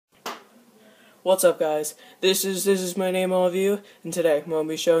What's up, guys? This is my name, all of you, and today I'm going to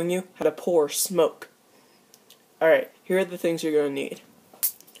be showing you how to pour smoke. Alright, here are the things you're going to need.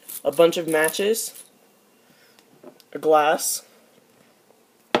 A bunch of matches, a glass,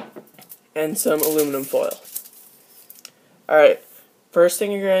 and some aluminum foil. Alright, first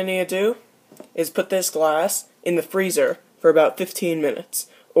thing you're going to need to do is put this glass in the freezer for about 15 minutes,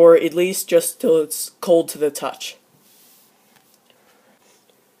 or at least just till it's cold to the touch.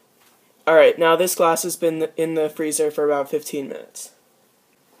 Alright, now this glass has been in the freezer for about 15 minutes.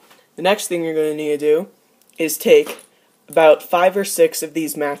 The next thing you're going to need to do is take about 5 or 6 of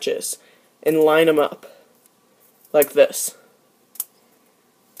these matches and line them up like this.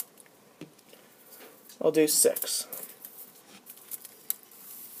 I'll do 6.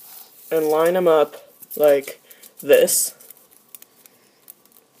 And line them up like this,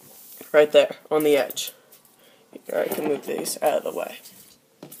 right there on the edge. I can move these out of the way.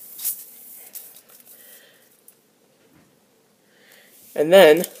 And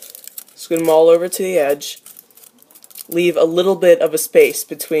then, scoot them all over to the edge, leave a little bit of a space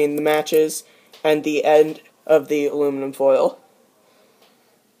between the matches and the end of the aluminum foil,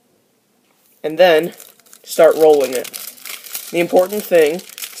 and then start rolling it. The important thing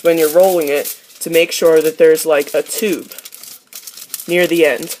is when you're rolling it to make sure that there's like a tube near the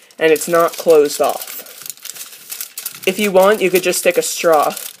end and it's not closed off. If you want, you could just stick a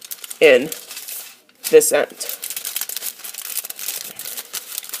straw in this end.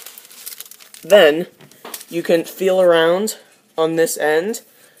 Then, you can feel around on this end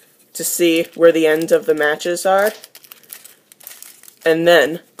to see where the end of the matches are, and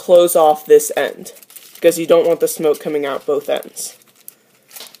then close off this end, because you don't want the smoke coming out both ends.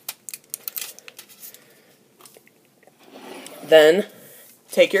 Then,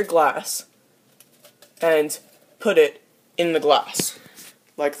 take your glass and put it in the glass,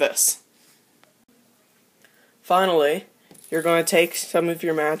 like this. Finally, you're going to take some of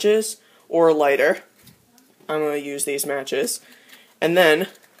your matches, or a lighter, I'm going to use these matches, and then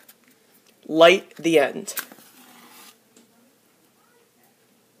light the end.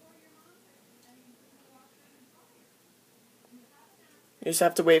 You just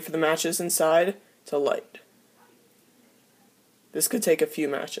have to wait for the matches inside to light. This could take a few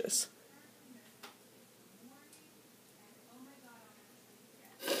matches.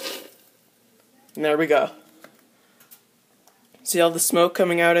 And there we go. See all the smoke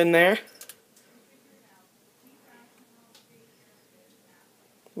coming out in there?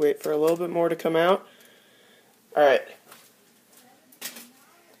 Wait for a little bit more to come out. Alright.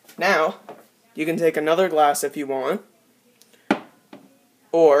 Now, you can take another glass if you want,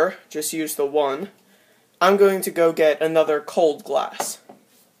 or just use the one. I'm going to go get another cold glass.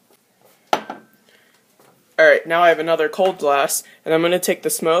 Alright, now I have another cold glass, and I'm going to take the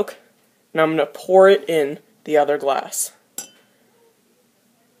smoke, and I'm going to pour it in the other glass.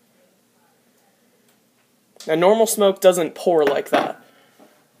 Now, normal smoke doesn't pour like that.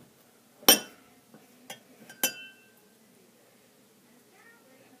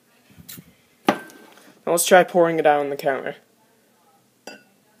 Now let's try pouring it out on the counter.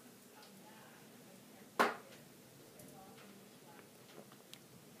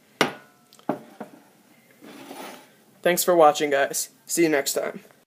 Thanks for watching, guys. See you next time.